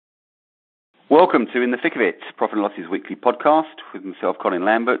Welcome to In the Thick of It, Profit and Losses Weekly podcast with myself, Colin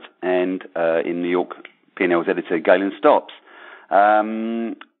Lambert, and in New York, P&L's editor, Galen Stops.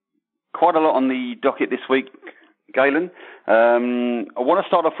 Quite a lot on the docket this week, Galen. I want to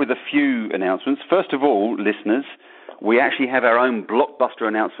start off with a few announcements. First of all, listeners, we actually have our own blockbuster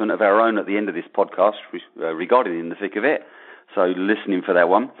announcement of our own at the end of this podcast regarding In the Thick of It, so listening for that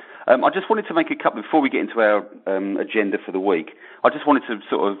one. I just wanted to make a couple, before we get into our agenda for the week, I just wanted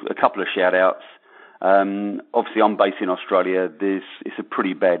to a couple of shout-outs. Obviously, I'm based in Australia. It's a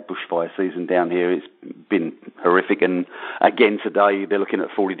pretty bad bushfire season down here. It's been horrific, and again today they're looking at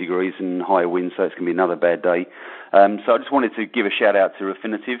 40 degrees and higher winds, so it's going to be another bad day. So I just wanted to give a shout-out to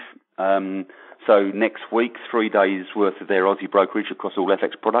Refinitiv. So next week, 3 days worth of their Aussie brokerage across all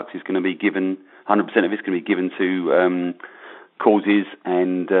FX products is going to be given, 100% of it's going to be given to causes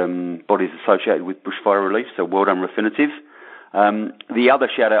and bodies associated with bushfire relief, so well done Refinitiv. The other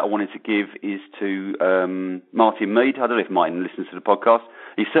shout out I wanted to give is to Martin Mead. I don't know if Martin listens to the podcast.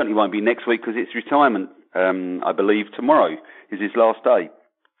 He certainly won't be next week because it's retirement. I believe tomorrow is his last day.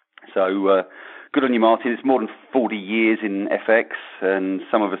 So good on you, Martin. It's more than 40 years in FX, and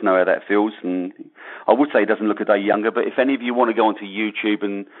some of us know how that feels. And I would say he doesn't look a day younger, but if any of you want to go onto YouTube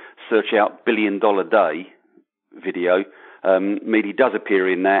and search out $1 Billion Day video, Meady does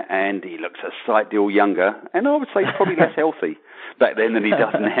appear in that, and he looks a sight deal younger, and I would say he's probably less healthy back then than he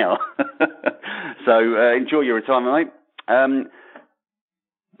does now. So enjoy your retirement, mate.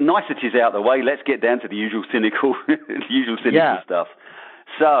 Niceties out the way. Let's get down to the usual cynical stuff.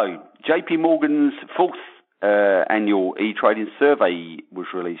 So JP Morgan's fourth annual e-trading survey was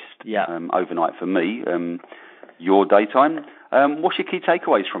released overnight for me. Your daytime. What's your key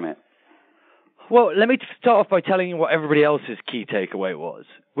takeaways from it? Well, let me start off by telling you what everybody else's key takeaway was,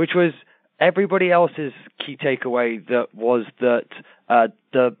 which was everybody else's key takeaway that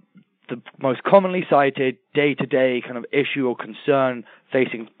the most commonly cited day-to-day kind of issue or concern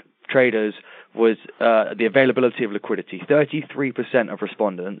facing traders was the availability of liquidity. 33% of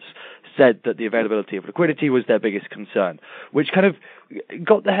respondents said that the availability of liquidity was their biggest concern, which kind of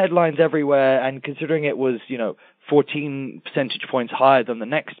got the headlines everywhere, and considering it was, 14 percentage points higher than the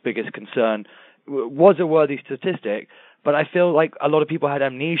next biggest concern, was a worthy statistic. But I feel like a lot of people had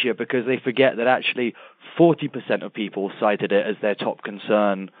amnesia because they forget that actually 40% of people cited it as their top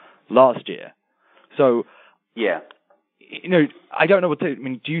concern last year. So, I don't know what to... I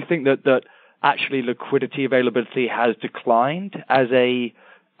mean, do you think that actually liquidity availability has declined as a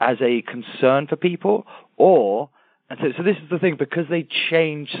concern for people? Or... And so this is the thing, because they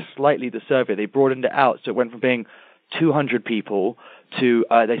changed slightly the survey, they broadened it out, so it went from being 200 people to,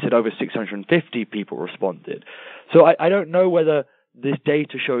 they said over 650 people responded. So I don't know whether this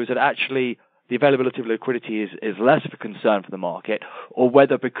data shows that actually the availability of liquidity is less of a concern for the market, or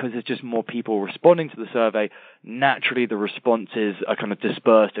whether because there's just more people responding to the survey, naturally the responses are kind of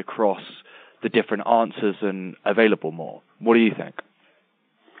dispersed across the different answers and available more. What do you think?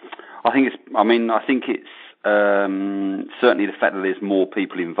 I think it's certainly the fact that there's more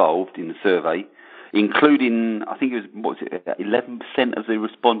people involved in the survey, including, I think it was, 11% of the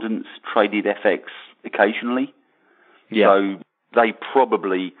respondents traded FX occasionally. Yeah. So they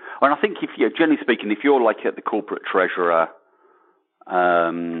probably, and I think generally speaking, if you're like at the corporate treasurer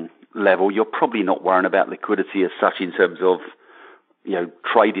level, you're probably not worrying about liquidity as such in terms of,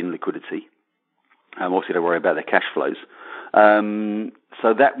 trading liquidity. Obviously they worry about their cash flows.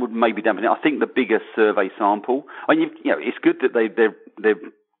 So that would maybe dampen it. I think the bigger survey sample, it's good that they're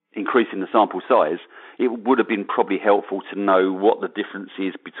increasing the sample size. It would have been probably helpful to know what the difference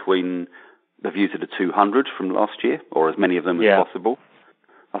is between the views of the 200 from last year, or as many of them as possible.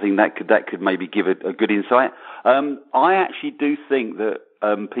 I think that could maybe give it a good insight. I actually do think that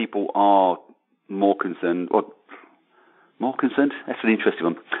people are more concerned. That's an interesting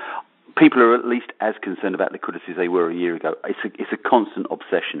one. People are at least as concerned about liquidity as they were a year ago. It's a constant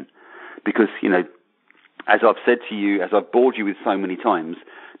obsession because, as I've said to you, as I've bored you with so many times,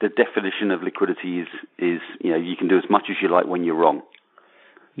 the definition of liquidity is you can do as much as you like when you're wrong.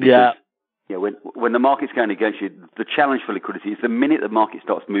 Because, when the market's going against you, the challenge for liquidity is the minute the market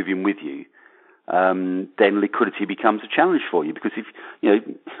starts moving with you, then liquidity becomes a challenge for you, because if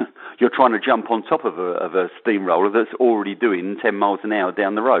you're trying to jump on top of a steamroller that's already doing 10 miles an hour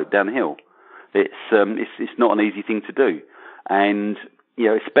down the hill, it's not an easy thing to do. And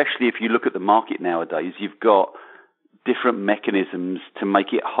especially if you look at the market nowadays, you've got different mechanisms to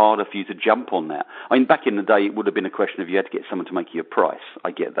make it harder for you to jump on that. I mean, back in the day, it would have been a question of you had to get someone to make you a price.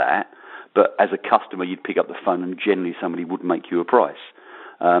 I get that. But as a customer, you'd pick up the phone and generally somebody would make you a price.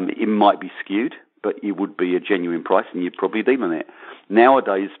 It might be skewed, but it would be a genuine price and you'd probably deal on it.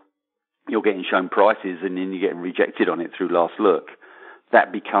 Nowadays, you're getting shown prices and then you're getting rejected on it through last look,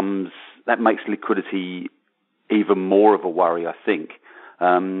 that makes liquidity even more of a worry, I think,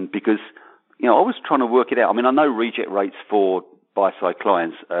 because I was trying to work it out. I mean, I know reject rates for buy-side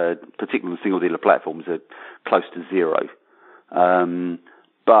clients, particularly on single dealer platforms, are close to zero,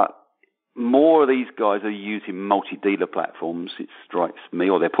 but more of these guys are using multi-dealer platforms, it strikes me,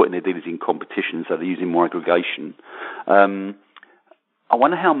 or they're putting their dealers in competition, so they're using more aggregation. I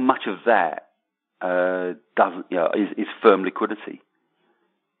wonder how much of that is firm liquidity.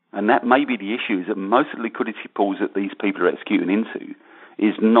 And that may be the issue, is that most of the liquidity pools that these people are executing into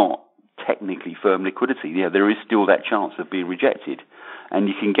is not technically firm liquidity. Yeah, there is still that chance of being rejected. And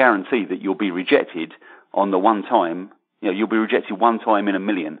you can guarantee that you'll be rejected on the one time, you'll be rejected one time in a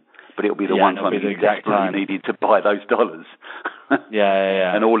million, but it'll be the one time you desperately needed to buy those dollars.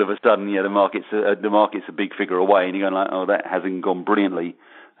 Yeah. And all of a sudden, the market's a big figure away, and you're going like, oh, that hasn't gone brilliantly,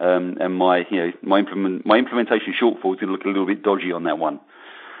 and my implementation shortfall is going to look a little bit dodgy on that one.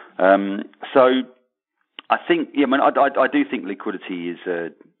 So I think, I do think liquidity is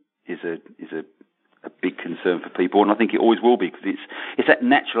a big concern for people, and I think it always will be, because it's that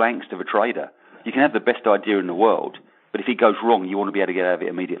natural angst of a trader. You can have the best idea in the world, but if it goes wrong, you want to be able to get out of it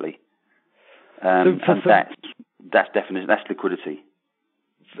immediately. And that's liquidity.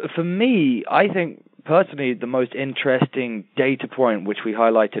 For me, I think personally the most interesting data point, which we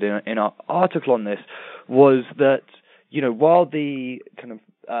highlighted in our article on this, was that while the kind of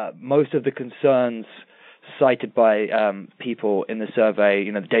most of the concerns cited by people in the survey,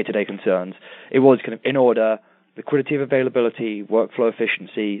 the day-to-day concerns, it was kind of in order: liquidity of availability, workflow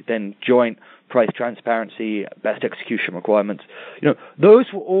efficiency, then joint price transparency, best execution requirements.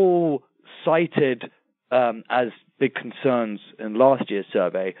 Those were all cited as big concerns in last year's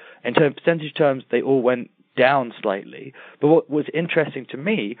survey. In terms of percentage terms, they all went down slightly. But what was interesting to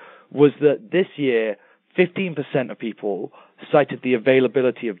me was that this year, 15% of people cited the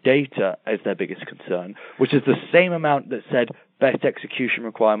availability of data as their biggest concern, which is the same amount that said best execution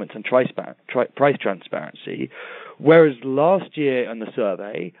requirements and price transparency, whereas last year in the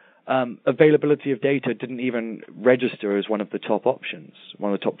survey, availability of data didn't even register as one of the top options,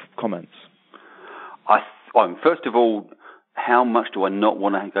 one of the top comments. First of all, how much do I not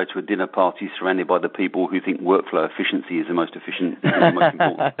want to go to a dinner party surrounded by the people who think workflow efficiency is the most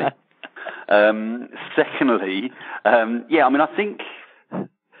important thing? Secondly, I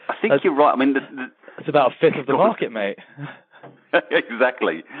think you're right. I mean, it's about a fifth of the market, mate.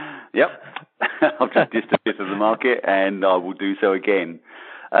 Exactly. Yep. I've just dissed a fifth of the market, and I will do so again.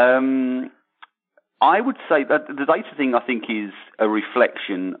 I would say that the data thing, I think, is a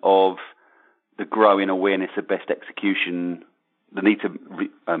reflection of the growing awareness of best execution, the need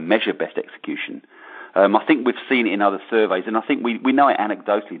to measure best execution. I think we've seen it in other surveys, and I think we know it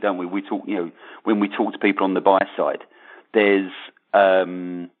anecdotally, don't we? We talk, when we talk to people on the buy side, there's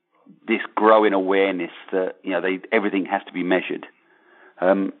this growing awareness that everything has to be measured.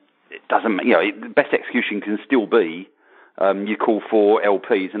 It doesn't, best execution can still be you call 4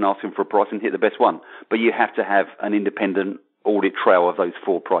 LPs and ask them for a price and hit the best one, but you have to have an independent audit trail of those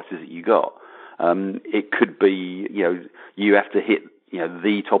 4 prices that you got. It could be, you have to hit,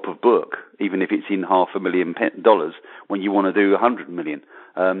 the top of book, even if it's in $500,000 when you want to do 100 million.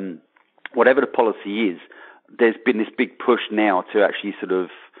 Whatever the policy is, there's been this big push now to actually sort of,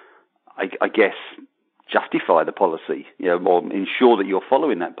 I guess, justify the policy, or ensure that you're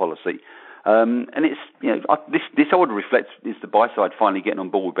following that policy. And it's, this I would reflect is the buy side finally getting on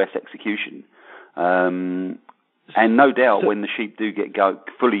board with best execution. And no doubt, when the sheep do get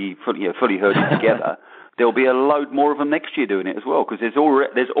fully herded together, there'll be a load more of them next year doing it as well. Because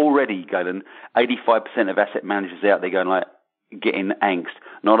there's already, Galen, 85% of asset managers out there going getting angst,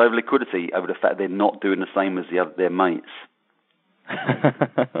 not over liquidity, over the fact they're not doing the same as their mates.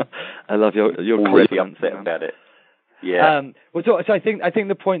 I love your already upset about it. Yeah. So I think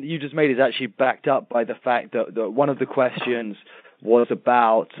the point that you just made is actually backed up by the fact that one of the questions was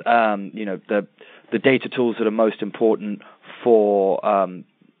about the data tools that are most important for kind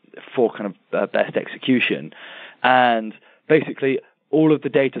of best execution, and basically all of the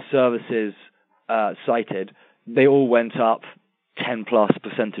data services cited, they all went up 10 plus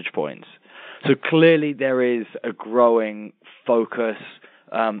percentage points. So clearly there is a growing focus,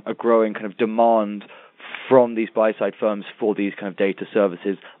 a growing kind of demand from these buy-side firms for these kind of data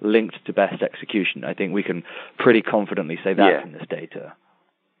services linked to best execution. I think we can pretty confidently say that from this data.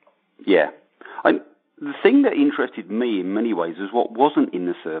 Yeah. The thing that interested me in many ways was what wasn't in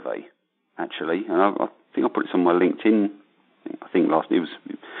the survey, actually. And I think I put it on my LinkedIn. I think it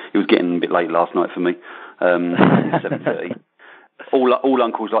was getting a bit late last night for me, 7:30. all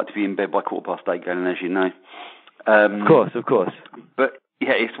uncles like to be in bed by 8:15, Galen, as you know. Of course. But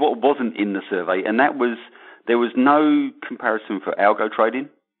yeah, it's what wasn't in the survey, and that was there was no comparison for algo trading,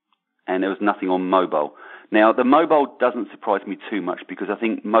 and there was nothing on mobile. Now, the mobile doesn't surprise me too much because I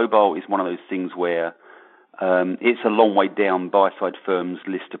think mobile is one of those things where it's a long way down buy-side firms'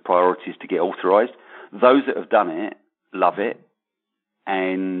 list of priorities to get authorised. Those that have done it love it,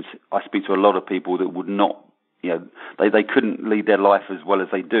 and I speak to a lot of people that would not, they couldn't lead their life as well as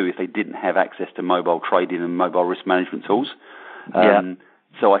they do if they didn't have access to mobile trading and mobile risk management tools.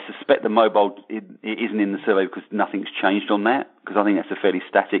 So I suspect the mobile it isn't in the survey because nothing's changed on that, because I think that's a fairly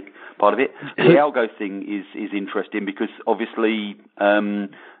static part of it. The algo thing is interesting because obviously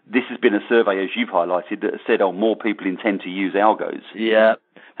this has been a survey, as you've highlighted, that has said, more people intend to use algos. Yeah,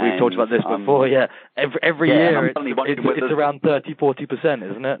 we've talked about this before, Every year it's around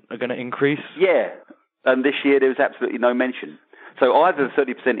 30-40%, isn't it? Are going to increase? Yeah, and this year there was absolutely no mention. So either the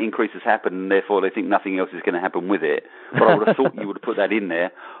 30% increase has happened and therefore they think nothing else is going to happen with it, but I would have thought you would have put that in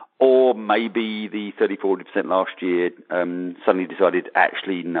there, or maybe the 30-40% last year suddenly decided,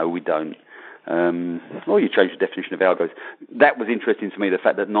 actually, no, we don't. Or you changed the definition of algos. That was interesting to me, the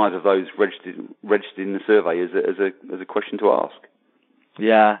fact that neither of those registered in the survey as a question to ask.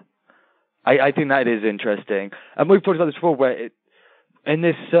 Yeah, I think that is interesting. And we've talked about this before, where in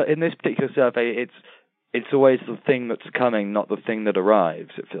this particular survey, it's always the thing that's coming, not the thing that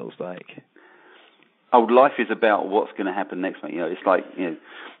arrives, it feels like. Life is about what's going to happen next, mate. It's like,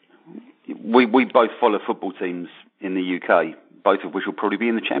 we both follow football teams in the UK, both of which will probably be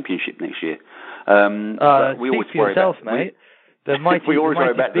in the Championship next year. We always for yourself, mate. The mighty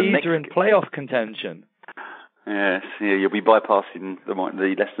Bees are in playoff contention. Yes, you'll be bypassing the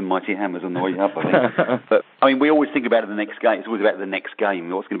less than mighty Hammers on the way up, I think. But I mean, we always think about the next game. It's always about the next game.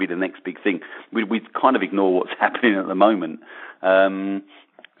 What's going to be the next big thing? We kind of ignore what's happening at the moment, and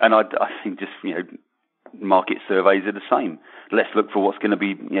I think just market surveys are the same. Let's look for what's going to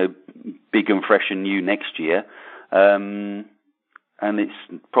be big and fresh and new next year, and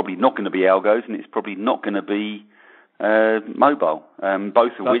it's probably not going to be algos, and it's probably not going to be mobile,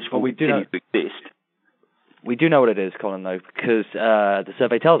 both of which will continue to exist. We do know what it is, Colin, though, because the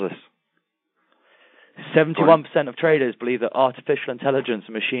survey tells us. 71% of traders believe that artificial intelligence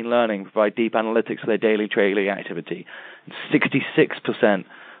and machine learning provide deep analytics for their daily trading activity. 66%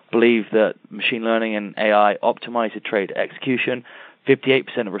 believe that machine learning and AI optimize the trade execution.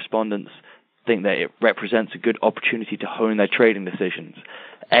 58% of respondents think that it represents a good opportunity to hone their trading decisions.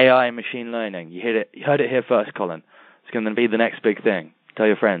 AI and machine learning, you heard it here first, Colin. It's going to be the next big thing. Tell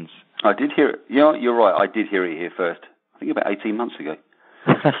your friends. I did hear it. You're right. I did hear it here first. I think about 18 months ago.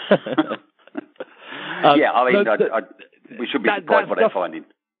 We should be surprised by that finding.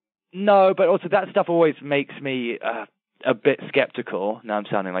 No, but also that stuff always makes me a bit skeptical. Now I'm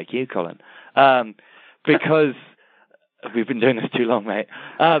sounding like you, Colin, because we've been doing this too long, mate.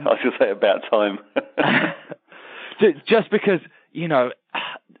 I was going to say about time. Just because,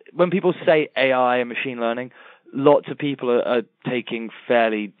 when people say AI and machine learning, lots of people are taking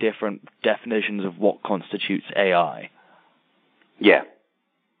fairly different definitions of what constitutes AI. Yeah.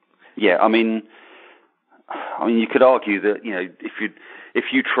 I mean, you could argue that if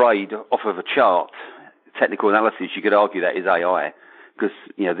you trade off of a chart, technical analysis, you could argue that is AI because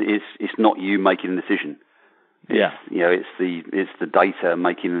it's not you making a decision. It's the data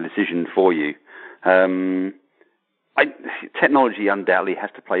making a decision for you. Technology undoubtedly has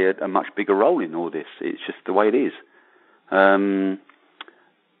to play a much bigger role in all this. It's just the way it is. And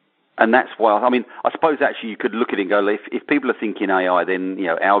that's why, I suppose actually you could look at it and go, if people are thinking AI, then,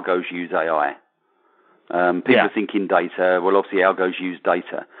 algos use AI. People are thinking data, well, obviously algos use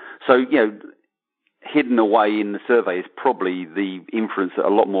data. So, hidden away in the survey is probably the inference that a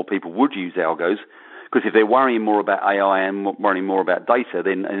lot more people would use algos, because if they're worrying more about AI and worrying more about data,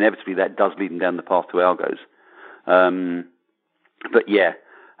 then inevitably that does lead them down the path to algos. 71%,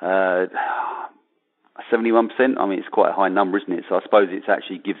 it's quite a high number, isn't it? So I suppose it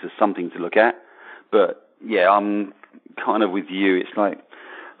actually gives us something to look at. But I'm kind of with you. It's like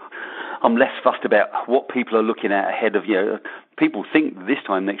I'm less fussed about what people are looking at ahead of, people think this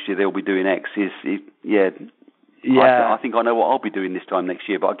time next year they'll be doing X. I think I know what I'll be doing this time next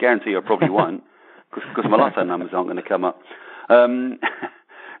year, but I guarantee I probably won't because my lifetime numbers aren't going to come up.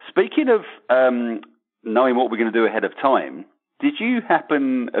 Speaking of knowing what we're going to do ahead of time, did you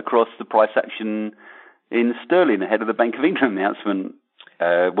happen across the price action in sterling ahead of the Bank of England announcement?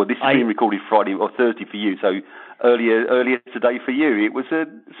 This is being recorded Friday or Thursday for you, so earlier today for you. It was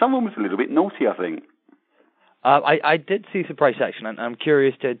someone was a little bit naughty, I think. I did see some price action, and I'm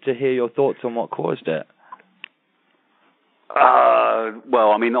curious to hear your thoughts on what caused it.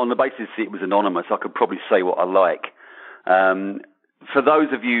 Well, I mean, on the basis it was anonymous, I could probably say what I like. For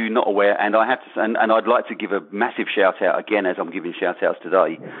those of you not aware, and I have to, and I'd like to give a massive shout out again, as I'm giving shout outs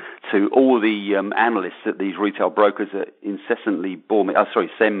today, to all the analysts at these retail brokers that incessantly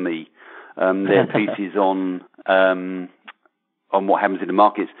send me their pieces on what happens in the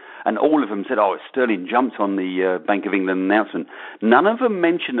markets, and all of them said, Sterling jumped on the Bank of England announcement. None of them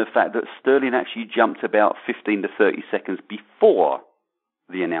mentioned the fact that Sterling actually jumped about 15 to 30 seconds before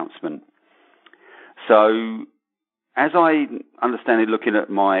the announcement. So, as I understand it, looking at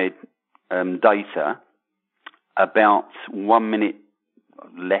my data, about 1 minute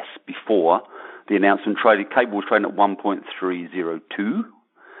less before the announcement, cable was trading at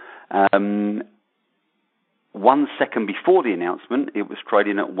 1.302. 1 second before the announcement, it was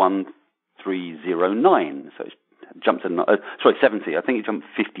trading at 1.309. So it jumped 70. I think it jumped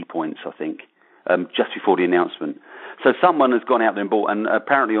 50 points, just before the announcement. So someone has gone out there and bought, and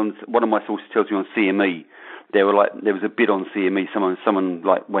apparently on one of my sources tells me on CME, there was a bid on CME. Someone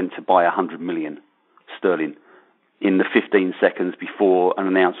went to buy 100 million sterling in the 15 seconds before an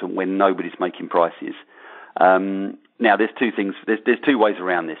announcement when nobody's making prices. Now there's two things. There's two ways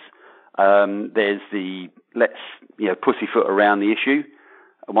around this. There's the pussyfoot around the issue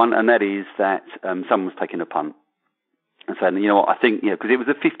one, and that is that someone's taking a punt and saying, I think, because it was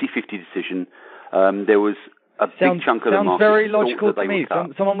a 50-50 decision. There was a big chunk of the market. Sounds very logical to me.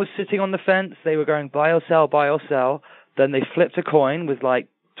 Someone was sitting on the fence. They were going buy or sell, buy or sell. Then they flipped a coin with 20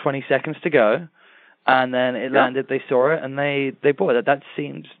 seconds to go, and then it landed. They saw it and they bought it. That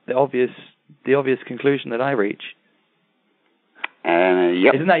seems the obvious conclusion that I reach.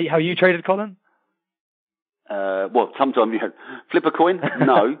 Yep. Isn't that how you traded, Colin? Well, sometimes flip a coin.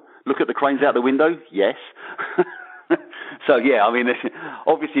 No. Look at the cranes out the window. Yes. So yeah, I mean,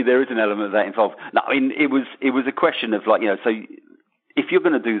 obviously there is an element of that involved. No, I mean, it was a question of so if you're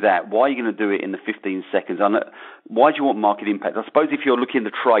going to do that, why are you going to do it in the 15 seconds? Why do you want market impact? I suppose if you're looking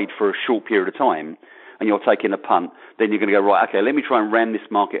to trade for a short period of time and you're taking a punt, then you're going to go, right, okay, let me try and ram this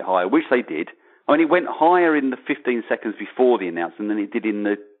market higher, which they did. I mean, it went higher in the 15 seconds before the announcement than it did in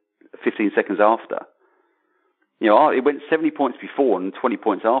the 15 seconds after. It went 70 points before and 20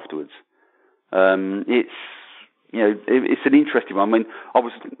 points afterwards. It's an interesting one. I mean,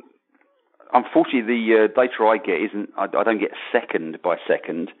 unfortunately, the data I get isn't. I don't get second by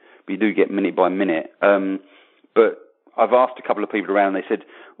second, but you do get minute by minute. But I've asked a couple of people around, and they said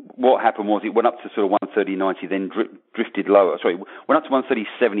what happened was it went up to sort of 130.90, then drifted lower. Sorry, went up to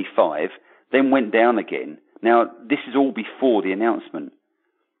 130.75. Then went down again. Now, this is all before the announcement.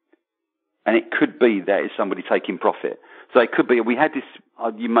 And it could be that it's somebody taking profit. So it could be, we had this,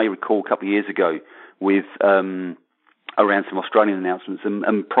 you may recall a couple of years ago, with around some Australian announcements,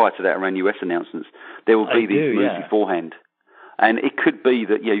 and prior to that around US announcements, there will be these moves beforehand. And it could be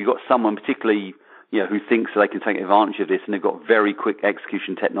that, you've got someone particularly, who thinks they can take advantage of this, and they've got very quick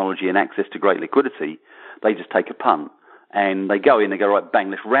execution technology and access to great liquidity. They just take a punt. And they go in, they go, right,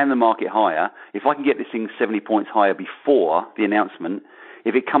 bang, let's ram the market higher. If I can get this thing 70 points higher before the announcement,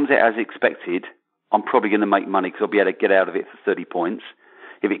 if it comes out as expected, I'm probably going to make money because I'll be able to get out of it for 30 points.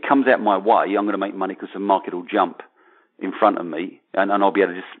 If it comes out my way, I'm going to make money because the market will jump in front of me, and I'll be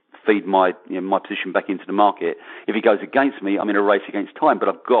able to just feed my my position back into the market. If it goes against me, I'm in a race against time, but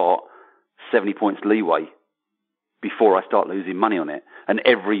I've got 70 points leeway before I start losing money on it. And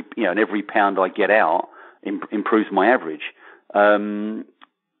every pound I get out improves my average. You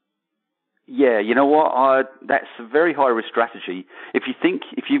know what? That's a very high risk strategy. If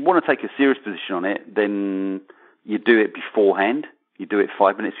you want to take a serious position on it, then you do it beforehand. You do it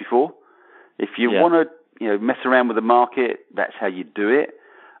 5 minutes before. If you want to, mess around with the market, that's how you do it.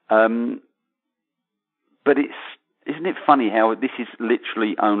 But isn't it funny how this is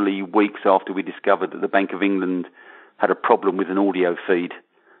literally only weeks after we discovered that the Bank of England had a problem with an audio feed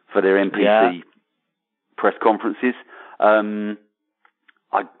for their MPC press conferences. I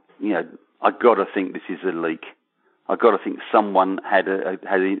got to think this is a leak. I got to think someone had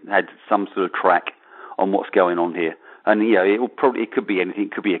some sort of track on what's going on here. And it could be anything.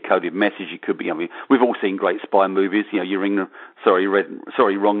 It could be a coded message. It could be. I mean, we've all seen great spy movies. You ring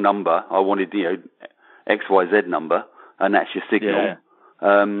wrong number. I wanted XYZ number, and that's your signal.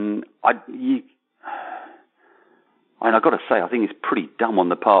 I've got to say, I think it's pretty dumb on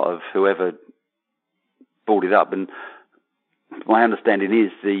the part of whoever brought it up. And my understanding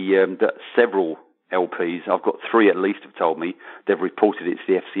is that several LPs, I've got 3 at least, have told me they've reported it to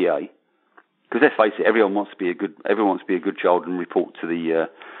the FCA. Because let's face it, everyone wants to be a good child and report to the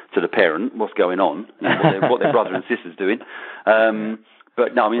parent what's going on, what their brother and sister's doing.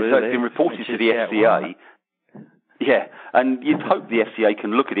 But no, I mean, really? So it's been reported to the FCA. Yeah, and you'd hope the FCA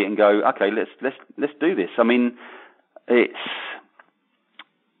can look at it and go, okay, let's do this. I mean, it's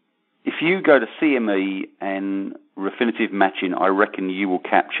if you go to CME and Refinitiv matching, I reckon you will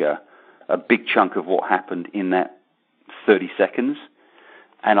capture a big chunk of what happened in that 30 seconds.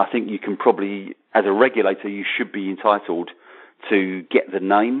 And I think you can probably, as a regulator, you should be entitled to get the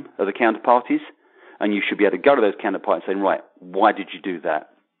name of the counterparties, and you should be able to go to those counterparties saying, right, why did you do that?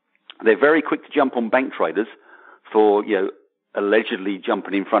 They're very quick to jump on bank traders for, allegedly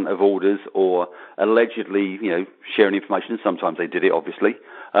jumping in front of orders or allegedly, sharing information. Sometimes they did it, obviously.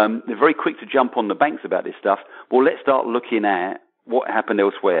 They're very quick to jump on the banks about this stuff. Well, let's start looking at what happened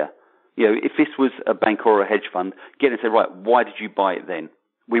elsewhere. If this was a bank or a hedge fund, get and say, right, why did you buy it then?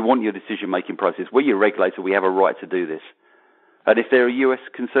 We want your decision-making process. We're your regulator. We have a right to do this. And if they're a US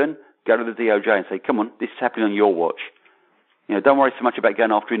concern, go to the DOJ and say, come on, this is happening on your watch. Don't worry so much about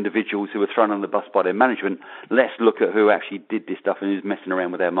going after individuals who were thrown on the bus by their management. Let's look at who actually did this stuff and who's messing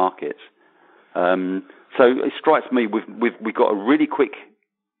around with our markets. So it strikes me we've got a really quick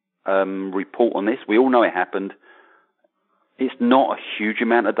report on this. We all know it happened. It's not a huge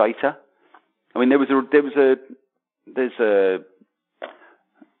amount of data. I mean, there's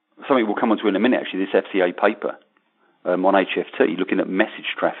something we'll come on to in a minute. Actually, this FCA paper on HFT looking at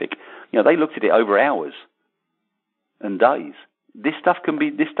message traffic. They looked at it over hours and days. This stuff can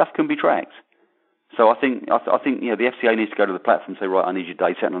be tracked. So I think the FCA needs to go to the platform and say, right, I need your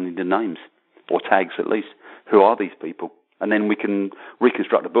data and I need the names or tags at least. Who are these people? And then we can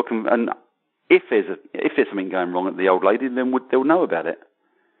reconstruct the book. And if there's something going wrong at the old lady, then they'll know about it.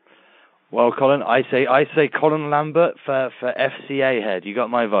 Well, Colin, I say Colin Lambert for FCA head. You got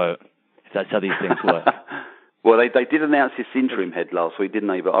my vote. If that's how these things work. Well, they did announce this interim head last week, didn't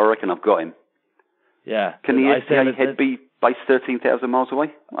they? But I reckon I've got him. Yeah. Can the FCA head be based 13,000 miles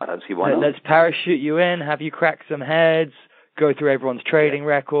away? I don't see why not. Let's parachute you in, have you crack some heads, go through everyone's trading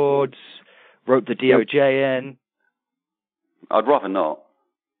records, rope the DOJ in. I'd rather not.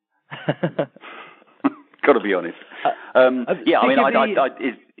 Got to be honest.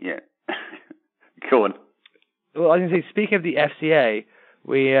 Yeah. Go on. Well, I was going to say, speaking of the FCA,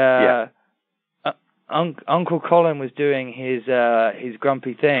 Uncle Colin was doing his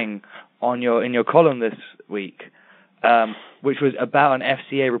grumpy thing in your column this week, which was about an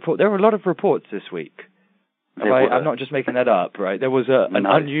FCA report. There were a lot of reports this week. I'm not just making that up, right? There was an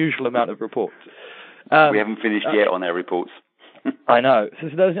unusual amount of reports. We haven't finished yet on our reports. I know. So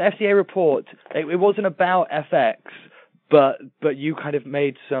there was an FCA report. It wasn't about FX, but you kind of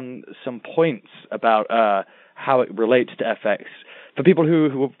made some points about how it relates to FX. For people who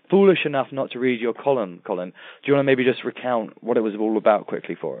were foolish enough not to read your column, Colin, do you want to maybe just recount what it was all about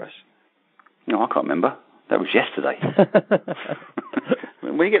quickly for us? No, I can't remember. That was yesterday.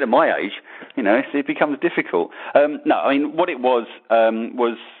 When you get to my age, it becomes difficult. What it was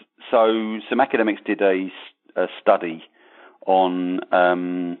so some academics did a study on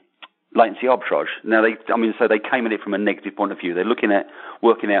latency arbitrage. Now, they came at it from a negative point of view. They're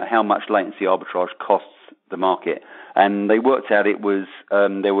working out how much latency arbitrage costs the market, and they worked out it was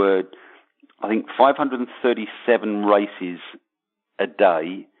there were, I think, 537 races a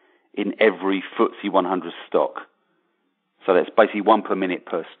day in every FTSE 100 stock. So that's basically 1 per minute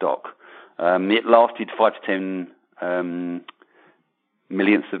per stock. It lasted 5 to 10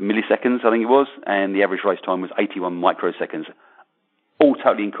 millionths of milliseconds, I think it was, and the average race time was 81 microseconds. All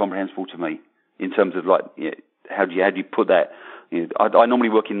totally incomprehensible to me in terms of how do you put that? I normally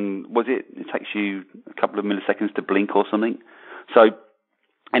work in, it takes you a couple of milliseconds to blink or something. So,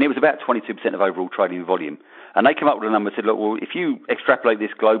 and it was about 22% of overall trading volume. And they came up with a number and said, look, well, if you extrapolate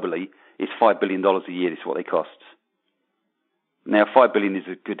this globally, it's $5 billion a year. This is what they cost. Now, $5 billion is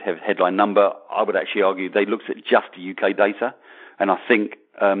a good headline number. I would actually argue they looked at just the UK data, and I think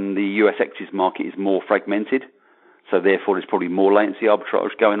the US equities market is more fragmented, so therefore there's probably more latency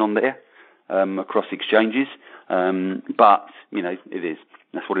arbitrage going on there across exchanges. But, it is.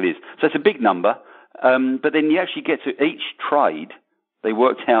 That's what it is. So it's a big number. But then you actually get to each trade, they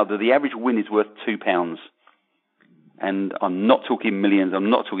worked out that the average win is worth £2. And I'm not talking millions, I'm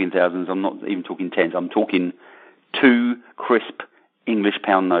not talking thousands, I'm not even talking tens, I'm talking 2 crisp English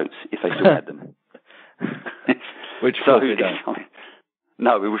pound notes, if they still had them. Which of course they don't.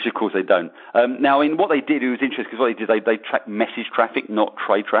 No, which of course they don't. What they did, it was interesting, because what they did, they tracked message traffic, not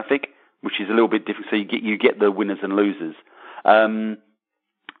trade traffic, which is a little bit different, so you get the winners and losers.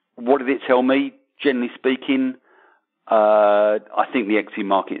 What did it tell me? Generally speaking, I think the equity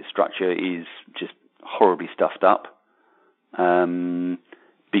market structure is just horribly stuffed up,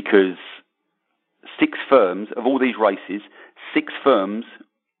 because 6 firms, of all these races, 6 firms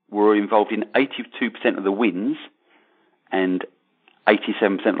were involved in 82% of the wins and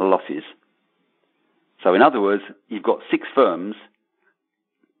 87% of the losses. So in other words, you've got 6 firms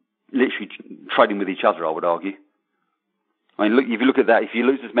literally trading with each other, I would argue. I mean, look, if you look at that, if you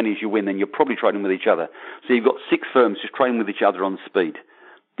lose as many as you win, then you're probably trading with each other. So you've got 6 firms just trading with each other on speed.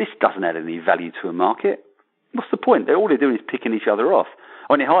 This doesn't add any value to a market. What's the point? All they're doing is picking each other off.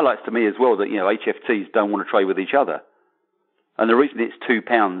 I mean, it highlights to me as well that, HFTs don't want to trade with each other. And the reason it's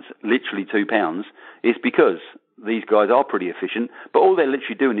 £2, literally £2, is because these guys are pretty efficient, but all they're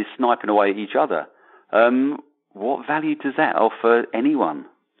literally doing is sniping away at each other. What value does that offer anyone?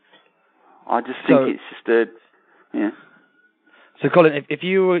 I just think it's just So, Colin, if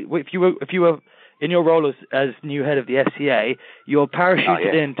you were in your role as new head of the FCA, you're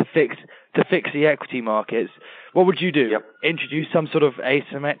parachuted in to fix the equity markets. What would you do? Yep. Introduce some sort of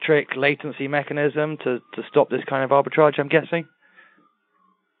asymmetric latency mechanism to stop this kind of arbitrage, I'm guessing?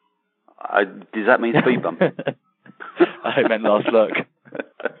 Does that mean speed bump? I meant last look.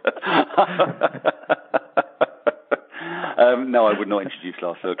 No, I would not introduce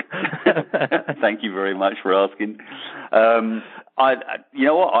last look. Thank you very much for asking. You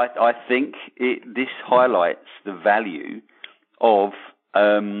know what? I think this highlights the value of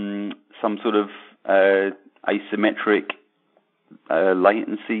some sort of asymmetric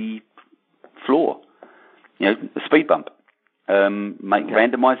latency floor. A speed bump.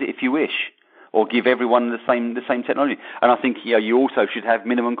 Randomize it if you wish, or give everyone the same technology. And I think you also should have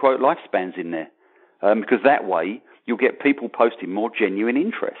minimum quote lifespans in there, because that way you'll get people posting more genuine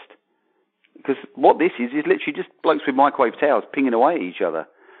interest. Because what this is literally just blokes with microwave towers pinging away at each other.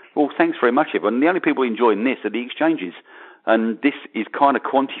 Well, thanks very much, everyone. And the only people enjoying this are the exchanges. And this is kind of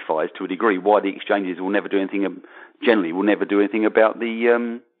quantifies to a degree why the exchanges will never do anything about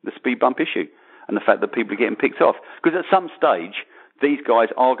the speed bump issue and the fact that people are getting picked off. Because at some stage, these guys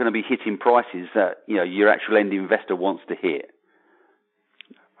are going to be hitting prices that your actual end investor wants to hit.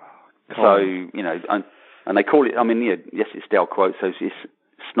 So, and they call it, yes, it's Dell quote, so it's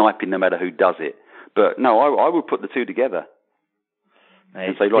sniping no matter who does it. But no, I would put the two together.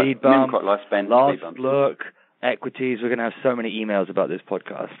 And say, speed bump, lifespan, last speed bump. Look, equities. We're going to have so many emails about this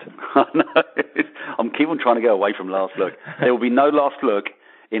podcast. I'm keep on trying to go away from last look. There will be no last look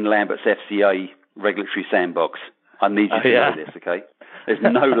in Lambert's FCA regulatory sandbox. I need you to know this, okay? There's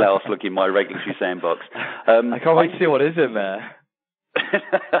no last look in my regulatory sandbox. I can't wait to see what is in there.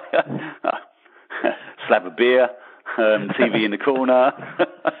 Slab of beer, TV in the corner.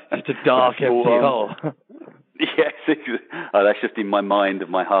 Just a dark empty hole. Yes, that's just in my mind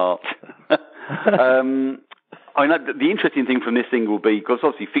and my heart. The interesting thing from this thing will be, because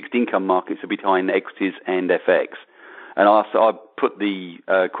obviously fixed income markets are behind equities and FX. And I put the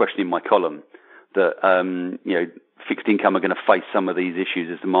question in my column that, fixed income are going to face some of these issues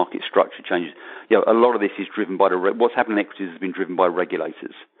as the market structure changes. A lot of this is driven by what's happening in equities has been driven by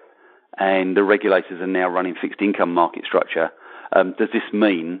regulators. And the regulators are now running fixed income market structure. Does this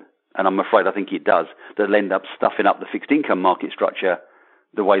mean, and I'm afraid I think it does, they'll end up stuffing up the fixed income market structure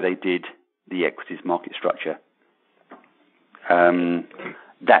the way they did the equities market structure?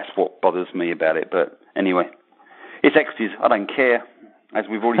 That's what bothers me about it. But anyway, it's equities. I don't care, as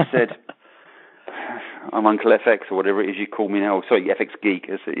we've already said. I'm Uncle FX or whatever it is you call me now. Sorry, FX Geek,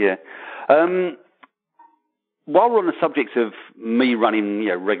 is it? Yeah. While we're on the subject of me running,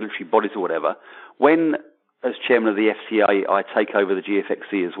 regulatory bodies or whatever, when, as chairman of the FCA, I take over the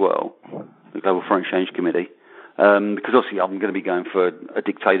GFXC as well, the Global Foreign Exchange Committee, because obviously I'm going to be going for a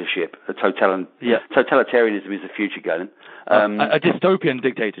dictatorship, totalitarianism is the future, Galen. A dystopian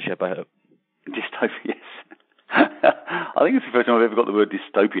dictatorship, I hope. Dystopian, yes. I think it's the first time I've ever got the word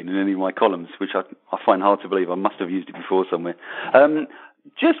dystopian in any of my columns, which I find hard to believe. I must have used it before somewhere.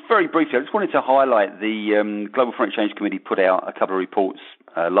 Just very briefly, I just wanted to highlight the Global Foreign Exchange Committee put out a couple of reports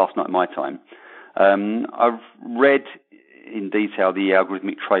last night my time. I've read in detail the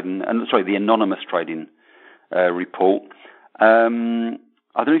algorithmic trading, the anonymous trading report. I don't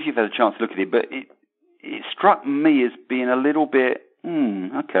know if you've had a chance to look at it, but it struck me as being a little bit,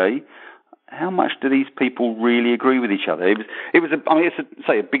 okay. How much do these people really agree with each other? It's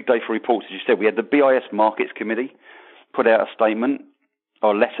a big day for reports, as you said. We had the BIS Markets Committee put out a statement,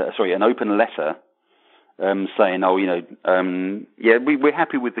 an open letter, saying, we're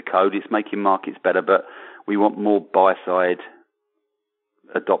happy with the code. It's making markets better, but we want more buy-side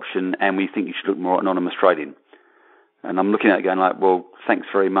adoption, and we think you should look more at anonymous trading. And I'm looking at it going like, well, thanks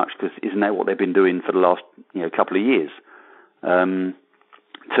very much, because isn't that what they've been doing for the last couple of years?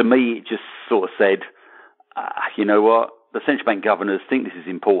 To me, it just sort of said, you know what, the central bank governors think this is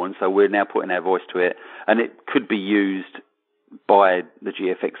important, so we're now putting our voice to it, and it could be used by the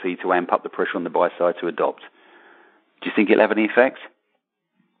GFXC to amp up the pressure on the buy side to adopt. Do you think it'll have any effect?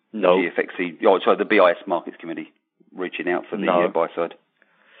 No. The BIS Markets Committee reaching out for the buy side.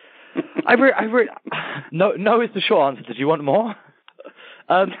 No is the short answer. Did you want more?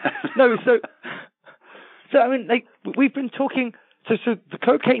 No. So I mean, like, we've been talking. So the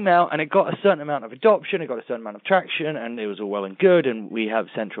code came out and it got a certain amount of adoption, it got a certain amount of traction, and it was all well and good. And we have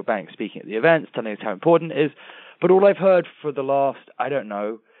central banks speaking at the events, telling us how important it is. But all I've heard for the last, I don't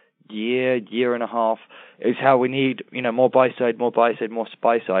know, year and a half, is how we need, more buy side, more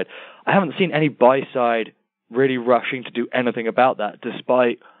supply side. I haven't seen any buy side really rushing to do anything about that,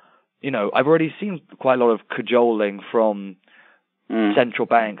 despite, I've already seen quite a lot of cajoling from central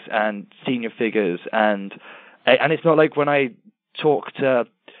banks and senior figures, and it's not like when I talk to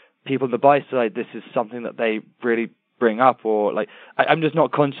people on the buy side, this is something that they really bring up, or like I'm just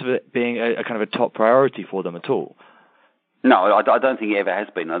not conscious of it being a kind of a top priority for them at all. No, I don't think it ever has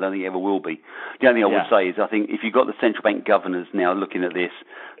been. I don't think it ever will be. The only thing I would say is I think if you've got the central bank governors now looking at this,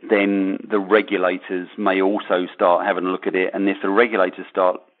 then the regulators may also start having a look at it. And if the regulators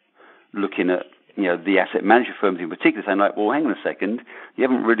start looking at, the asset management firms in particular, saying like, well, hang on a second, you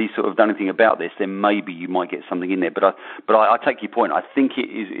haven't really sort of done anything about this, then maybe you might get something in there. But I take your point. I think it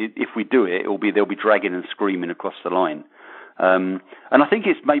is, if we do it, they'll be dragging and screaming across the line. And I think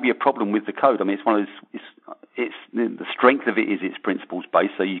it's maybe a problem with the code. I mean, it's one of those. It's the strength of it is its principles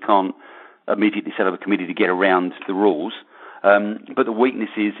based, so you can't immediately set up a committee to get around the rules. But the weakness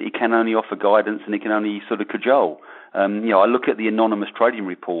is it can only offer guidance and it can only sort of cajole. I look at the anonymous trading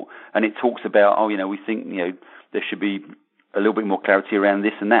report and it talks about, we think, there should be a little bit more clarity around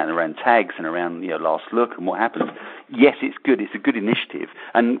this and that, and around tags and around, last look and what happens. Yes, it's good. It's a good initiative.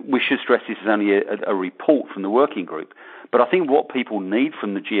 And we should stress this is only a report from the working group. But I think what people need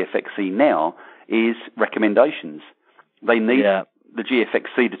from the GFXC now is recommendations. They need the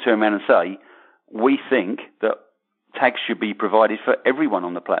GFXC to turn around and say, we think that tags should be provided for everyone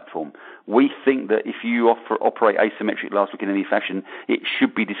on the platform. We think that if you operate asymmetric last look in any fashion, it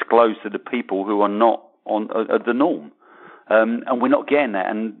should be disclosed to the people who are not on the norm. And we're not getting that.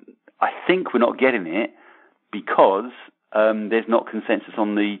 And I think we're not getting it because there's not consensus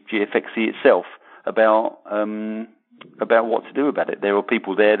on the GFXC itself about what to do about it. There are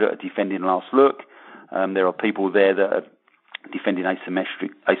people there that are defending last look. There are people there that are defending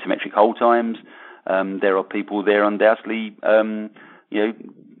asymmetric hold times. There are people there undoubtedly,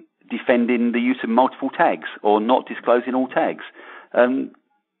 defending the use of multiple tags or not disclosing all tags.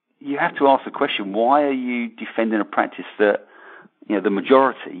 You have to ask the question: why are you defending a practice that the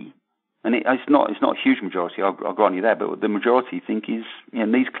majority, and it's not a huge majority, I'll grant you that, but the majority think is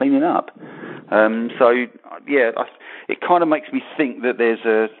needs cleaning up. It kind of makes me think that there's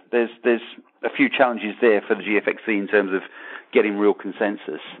a few challenges there for the GFXC in terms of getting real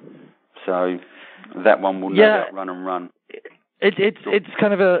consensus. So that one will no doubt run and run. It's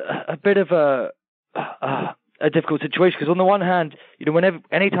kind of a bit of a difficult situation, because on the one hand,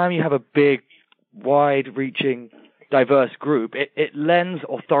 anytime you have a big, wide-reaching, diverse group, it lends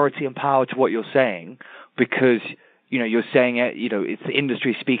authority and power to what you're saying, because you're saying it. It's the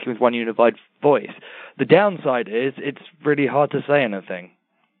industry speaking with one unified voice. The downside is it's really hard to say anything.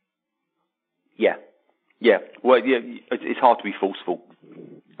 Yeah. Well, it's hard to be forceful.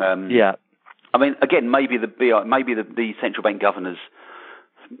 I mean, again, maybe the central bank governors,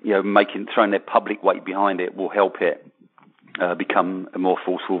 throwing their public weight behind it will help it become a more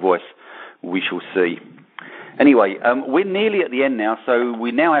forceful voice. We shall see. Anyway, we're nearly at the end now, so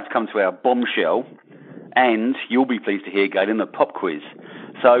we now have to come to our bombshell, and you'll be pleased to hear, Galen, the pop quiz.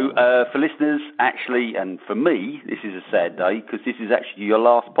 So for listeners, actually, and for me, this is a sad day, because this is actually your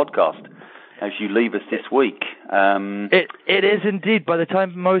last podcast as you leave us this week. It is indeed. By the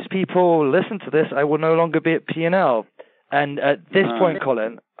time most people listen to this, I will no longer be at P&L. And at this point,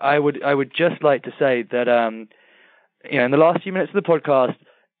 Colin, I would just like to say that in the last few minutes of the podcast,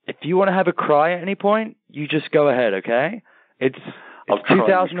 if you want to have a cry at any point, you just go ahead, okay? It's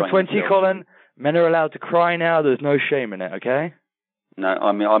 2020, Colin. Men are allowed to cry now. There's no shame in it, okay? No,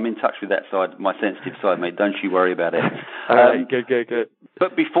 I'm in touch with that side, my sensitive side, mate. Don't you worry about it. All right, good.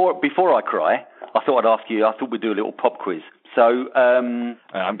 But before I cry, I thought I'd ask you. I thought we'd do a little pop quiz. So I'm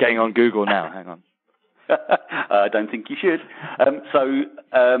getting on Google now. Hang on. I don't think you should.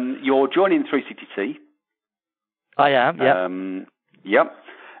 You're joining 360T. I am. Yeah. Yep.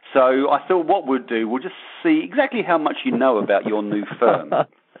 So I thought what we'll do, we'll just see exactly how much you know about your new firm.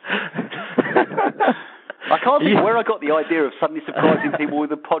 I can't think where I got the idea of suddenly surprising people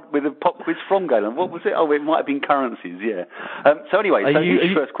with a pop quiz from, Galen. What was it? Oh, it might have been currencies, yeah. So anyway,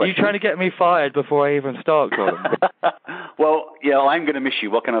 first question. Are you trying to get me fired before I even start, Colin? Well, yeah, I'm going to miss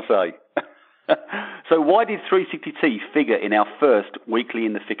you. What can I say? So why did 360T figure in our first Weekly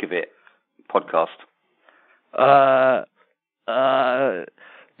in the Thick of It podcast?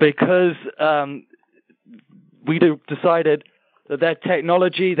 Because we decided that their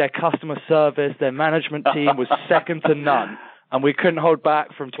technology, their customer service, their management team was second to none, and we couldn't hold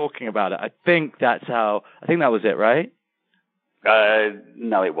back from talking about it. I think that was it, right?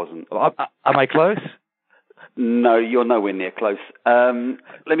 No, it wasn't. Am I close? No, you're nowhere near close.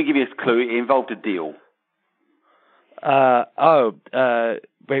 Let me give you a clue. It involved a deal.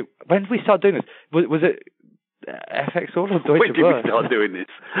 Wait, when did we start doing this? Was it FX All or Deutsche Börse? When did we start doing this?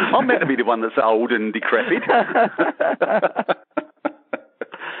 I'm meant to be the one that's old and decrepit.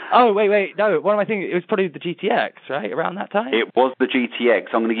 Oh, wait. No, what am I thinking? It was probably the GTX, right? Around that time? It was the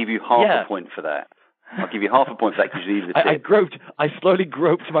GTX. I'm going to give you half a point for that. I'll give you half a point for that because you needed a tip. I slowly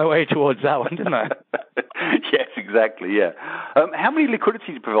groped my way towards that one, didn't I? Yes, exactly, yeah. How many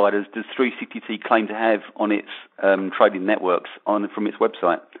liquidity providers does 360T claim to have on its trading networks from its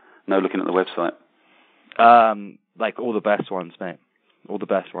website? No, looking at the website. Like all the best ones, mate. All the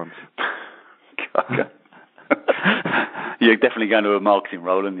best ones. You're definitely going to a marketing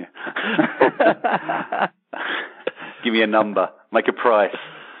role, aren't you? Give me a number. Make a price.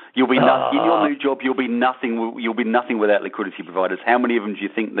 You'll be in your new job. You'll be nothing. You'll be nothing without liquidity providers. How many of them do you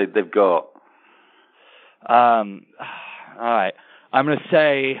think they've got? All right. I'm going to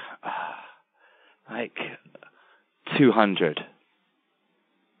say like 200.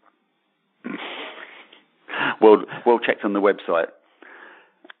 Well checked on the website.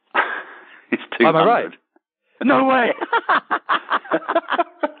 It's 200. Am I right? No way.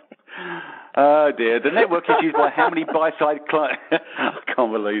 Oh dear! The network is used by how many buy-side clients? I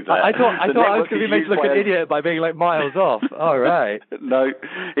can't believe that. I thought I was going to be made to look an idiot by being like miles off. All right. No,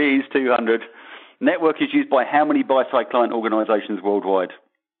 it is 200. Network is used by how many buy-side client organisations worldwide?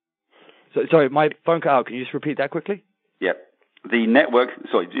 So, sorry, my phone cut out. Can you just repeat that quickly? Yep. The network.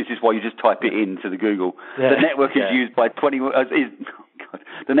 Sorry, this is why you just type it into the Google. Yeah. The network is used by 20.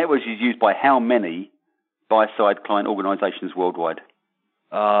 The network is used by how many buy-side client organisations worldwide?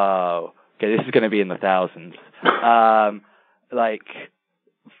 Oh. Okay, this is going to be in the thousands. Like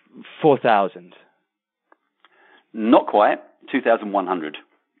 4,000. Not quite. 2,100.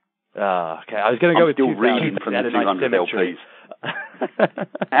 Okay, I was going to go with 2,000. Still reading from the 200 LPs.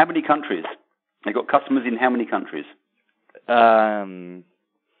 How many countries? They've got customers in how many countries?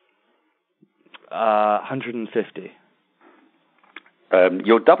 150.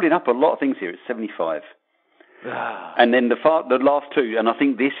 You're doubling up a lot of things here. It's 75. And then the last two, and I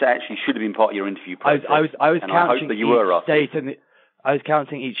think this actually should have been part of your interview process. I was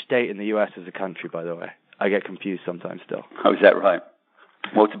counting each state in the US as a country. By the way, I get confused sometimes still. Oh, is that right?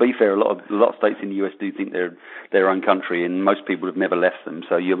 Well, to be fair, a lot of states in the US do think they're their own country, and most people have never left them.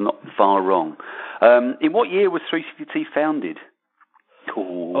 So you're not far wrong. In what year was 360T founded? I'm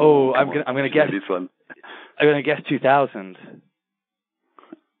going to guess this one. I'm going to guess 2000.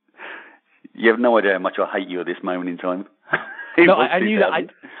 You have no idea how much I hate you at this moment in time. No, I knew that.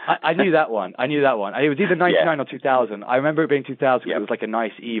 I knew that one. It was either 99 or 2000. I remember it being 2000 because it was like a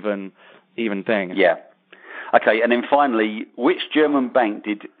nice even thing. Yeah. Okay, and then finally, which German bank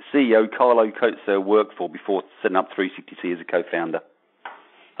did CEO Carlo Kotzer work for before setting up 360T as a co-founder?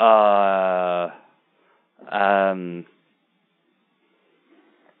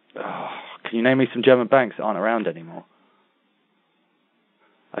 Can you name me some German banks that aren't around anymore?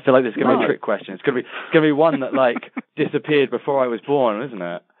 I feel like this is going to be a trick question. It's going to be one that like disappeared before I was born, isn't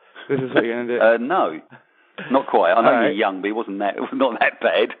it? This is what you're going to do. No, not quite. I know you're young, but it was not that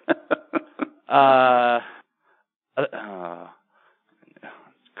bad.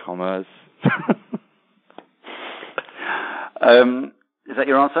 Commerce. Is that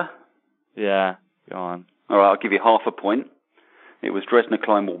your answer? Yeah, go on. All right, I'll give you half a point. It was Dresdner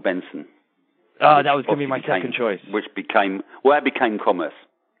Kleinwort Benson. Oh, that was going to be my second choice. That became Commerce.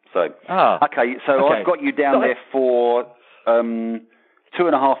 So, okay, so I've got you down there for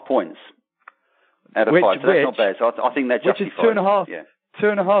 2.5 points out of 5. So that's not bad. So I think that's justified. Which is 2.5. Yeah.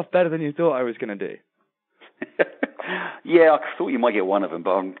 2.5 better than you thought I was going to do. Yeah, I thought you might get one of them,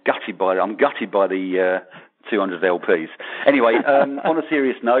 but I'm gutted by the 200 LPs. Anyway, on a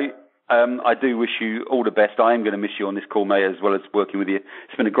serious note, I do wish you all the best. I am going to miss you on this call, mate, as well as working with you.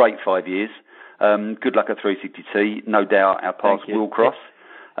 It's been a great 5 years. Good luck at 360T. No doubt our paths will cross.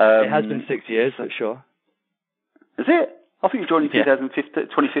 It has been 6 years, that's sure. Is it? I think you joined in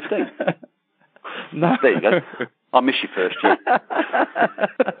 2015. No. There you go. I miss you first year.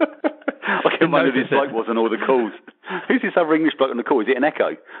 I can wonder who this bloke was on all the calls. Who's this other English bloke on the call? Is it an echo?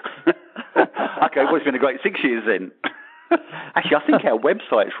 Okay, well, it's been a great 6 years then. Actually, I think our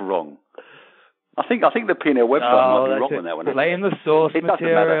website's wrong. I think the P&L website might be wrong on that one. Blame the source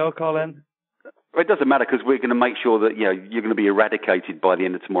material, Colin. It doesn't matter because we're going to make sure that you're going to be eradicated by the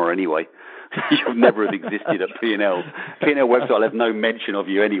end of tomorrow anyway. You'll never have existed at P&L. P&L website will have no mention of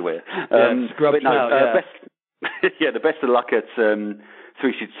you anywhere. The best of luck at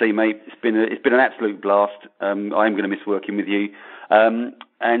 360, mate. It's been an absolute blast. I am going to miss working with you.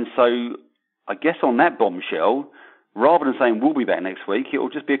 And so I guess on that bombshell, rather than saying we'll be back next week, it will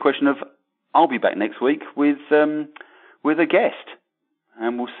just be a question of I'll be back next week with a guest,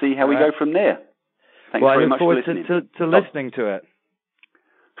 and we'll see how we go from there. Thanks very much for listening. I look forward to listening to it.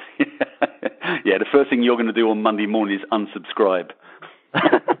 Yeah, the first thing you're going to do on Monday morning is unsubscribe. Mate,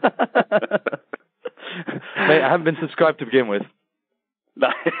 I haven't been subscribed to begin with.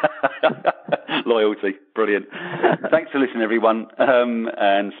 Loyalty, brilliant. Thanks for listening, everyone,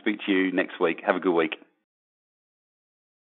 and speak to you next week. Have a good week.